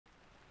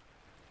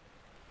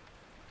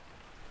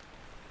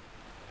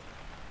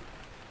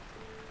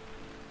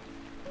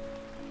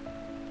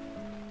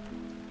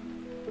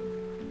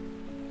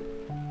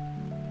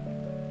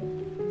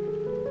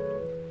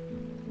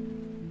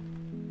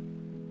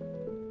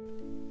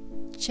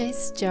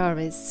Chase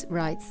Jarvis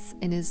writes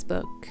in his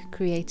book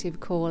Creative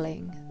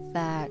Calling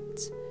that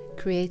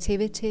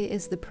creativity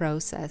is the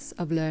process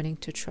of learning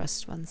to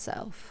trust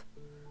oneself.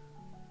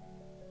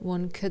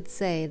 One could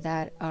say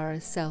that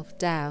our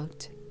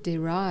self-doubt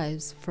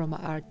derives from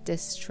our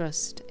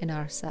distrust in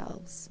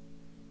ourselves.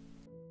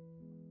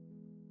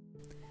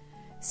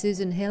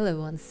 Susan Hiller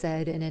once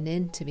said in an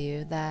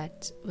interview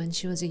that when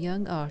she was a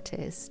young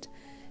artist,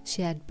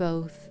 she had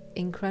both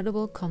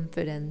incredible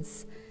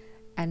confidence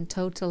and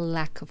total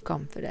lack of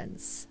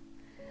confidence.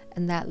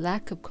 And that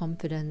lack of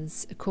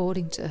confidence,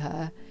 according to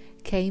her,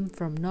 came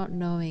from not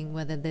knowing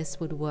whether this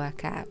would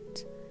work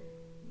out.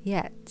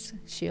 Yet,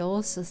 she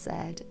also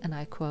said, and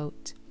I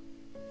quote,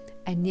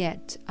 "And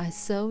yet I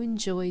so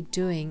enjoyed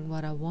doing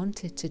what I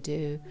wanted to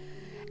do,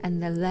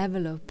 and the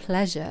level of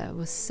pleasure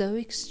was so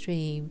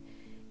extreme,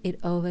 it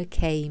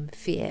overcame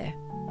fear."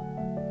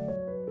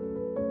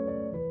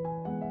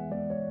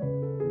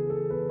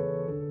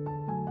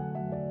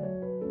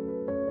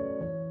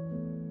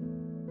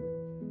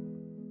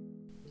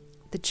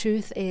 The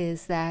truth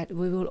is that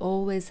we will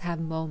always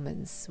have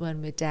moments when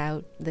we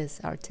doubt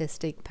this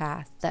artistic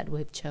path that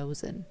we've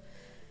chosen,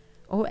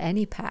 or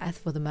any path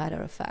for the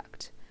matter of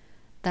fact.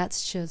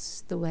 That's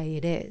just the way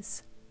it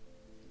is.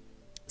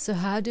 So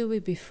how do we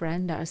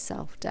befriend our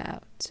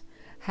self-doubt?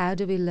 How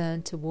do we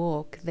learn to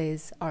walk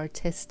this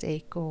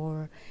artistic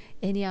or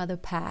any other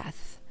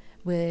path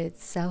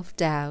with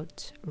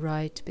self-doubt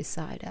right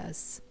beside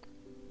us?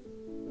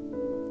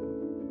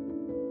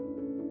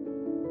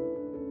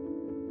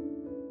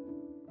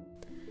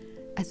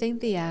 I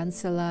think the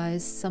answer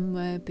lies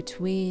somewhere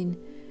between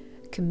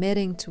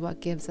committing to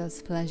what gives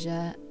us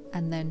pleasure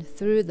and then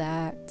through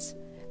that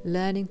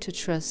learning to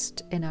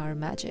trust in our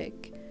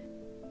magic.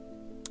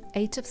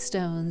 8 of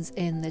Stones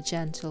in the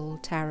Gentle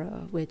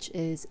Tarot, which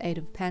is 8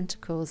 of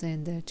Pentacles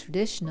in the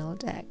traditional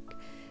deck,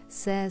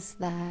 says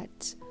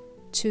that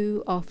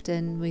too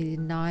often we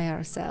deny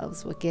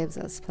ourselves what gives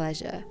us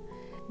pleasure.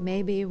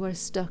 Maybe we're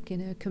stuck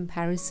in a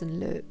comparison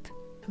loop.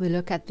 We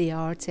look at the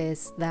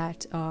artists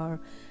that are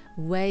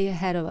way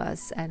ahead of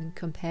us and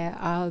compare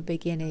our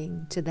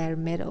beginning to their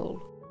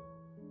middle.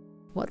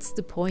 What's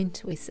the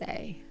point, we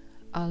say?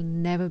 I'll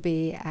never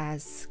be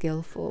as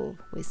skillful,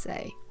 we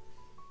say.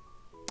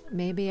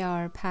 Maybe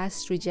our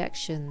past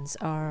rejections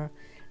are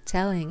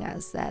telling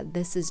us that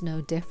this is no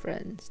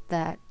different,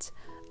 that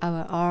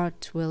our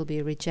art will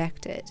be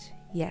rejected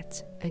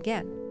yet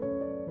again.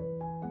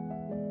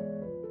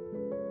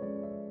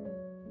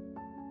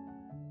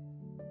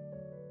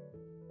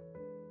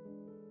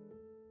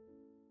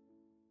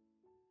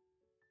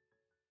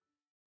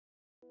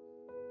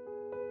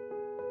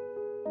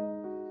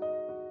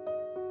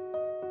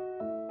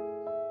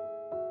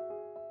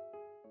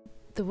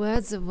 The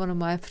words of one of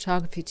my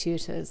photography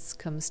tutors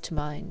comes to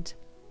mind.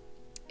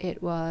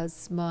 It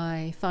was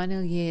my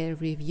final year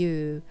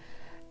review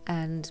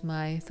and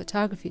my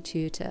photography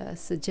tutor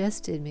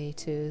suggested me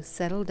to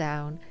settle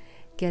down,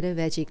 get a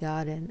veggie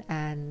garden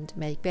and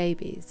make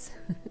babies.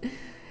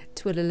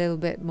 To put a little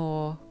bit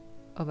more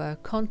of a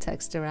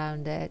context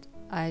around it,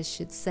 I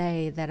should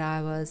say that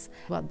I was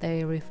what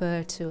they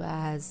refer to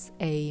as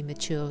a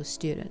mature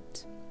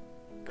student.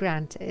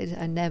 Granted,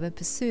 I never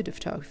pursued a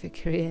photography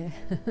career.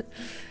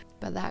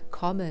 But that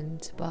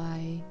comment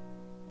by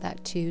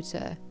that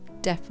tutor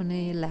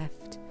definitely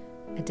left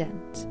a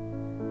dent.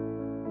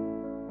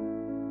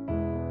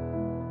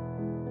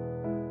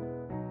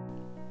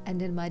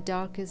 And in my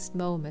darkest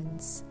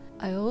moments,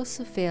 I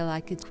also feel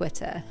like a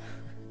quitter.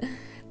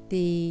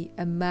 The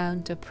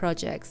amount of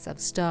projects I've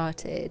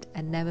started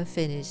and never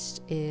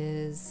finished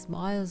is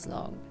miles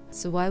long.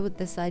 So why would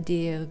this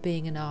idea of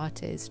being an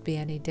artist be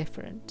any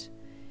different?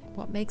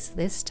 What makes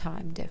this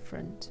time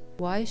different?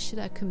 Why should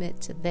I commit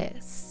to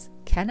this?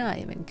 Can I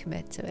even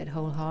commit to it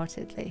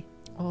wholeheartedly?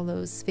 All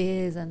those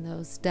fears and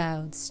those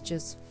doubts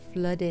just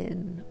flood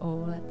in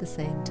all at the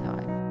same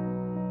time.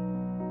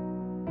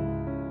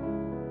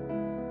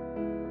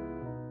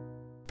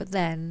 But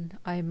then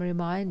I'm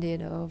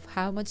reminded of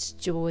how much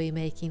joy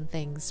making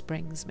things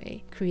brings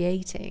me.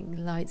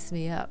 Creating lights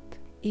me up,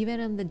 even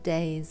on the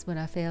days when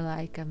I feel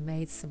like I've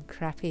made some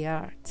crappy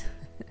art.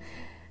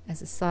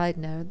 As a side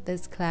note,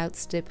 this cloud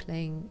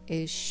stippling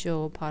is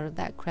sure part of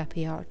that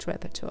crappy art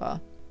repertoire.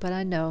 But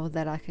I know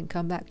that I can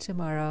come back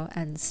tomorrow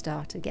and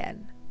start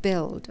again.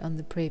 Build on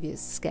the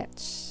previous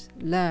sketch,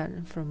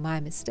 learn from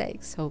my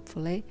mistakes,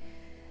 hopefully,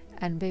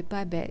 and bit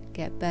by bit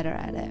get better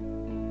at it.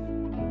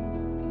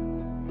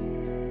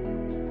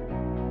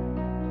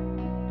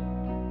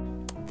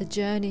 The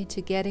journey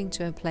to getting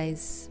to a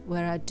place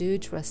where I do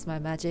trust my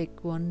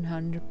magic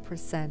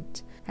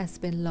 100% has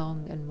been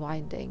long and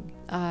winding.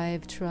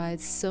 I've tried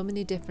so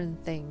many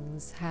different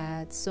things,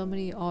 had so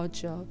many odd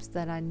jobs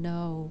that I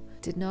know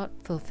did not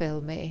fulfill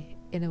me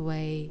in a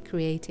way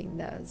creating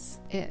does.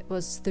 It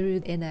was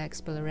through inner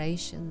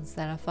explorations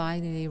that I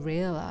finally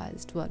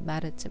realized what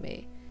mattered to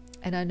me.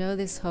 And I know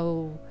this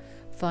whole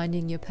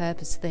finding your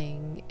purpose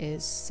thing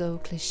is so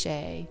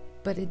cliche,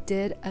 But it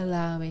did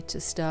allow me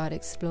to start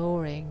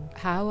exploring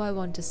how I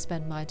want to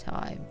spend my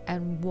time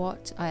and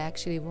what I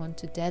actually want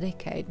to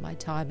dedicate my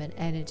time and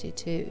energy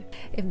to.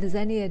 If there's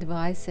any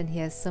advice in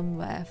here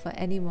somewhere for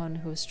anyone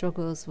who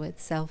struggles with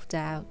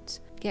self-doubt,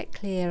 get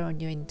clear on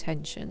your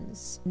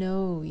intentions.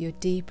 Know your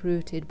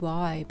deep-rooted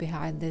why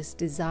behind this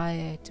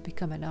desire to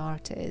become an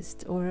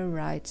artist or a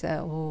writer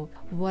or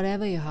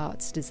whatever your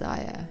heart's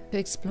desire. To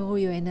explore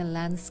your inner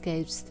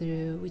landscapes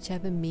through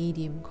whichever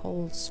medium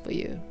calls for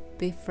you.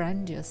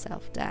 Befriend your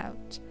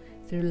self-doubt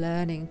through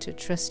learning to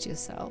trust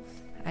yourself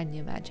and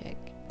your magic.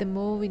 The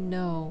more we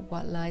know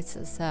what lights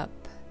us up,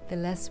 the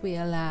less we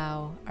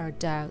allow our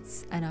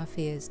doubts and our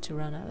fears to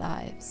run our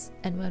lives.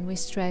 And when we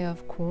stray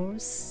off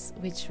course,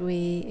 which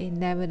we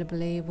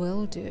inevitably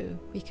will do,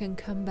 we can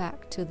come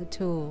back to the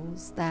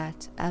tools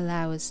that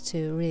allow us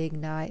to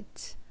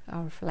reignite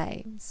our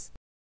flames.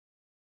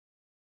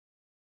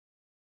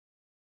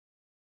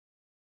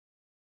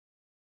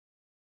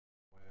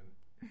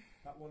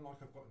 That one like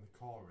I've got in the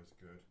car is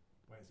good,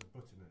 where it's a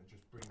button and it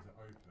just brings it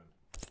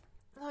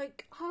open.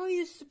 Like, how are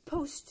you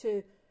supposed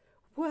to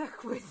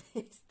work with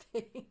this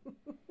thing?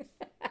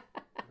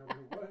 I've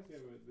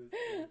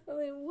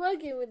been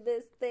working with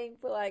this thing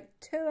for like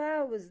 2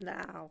 hours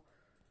now.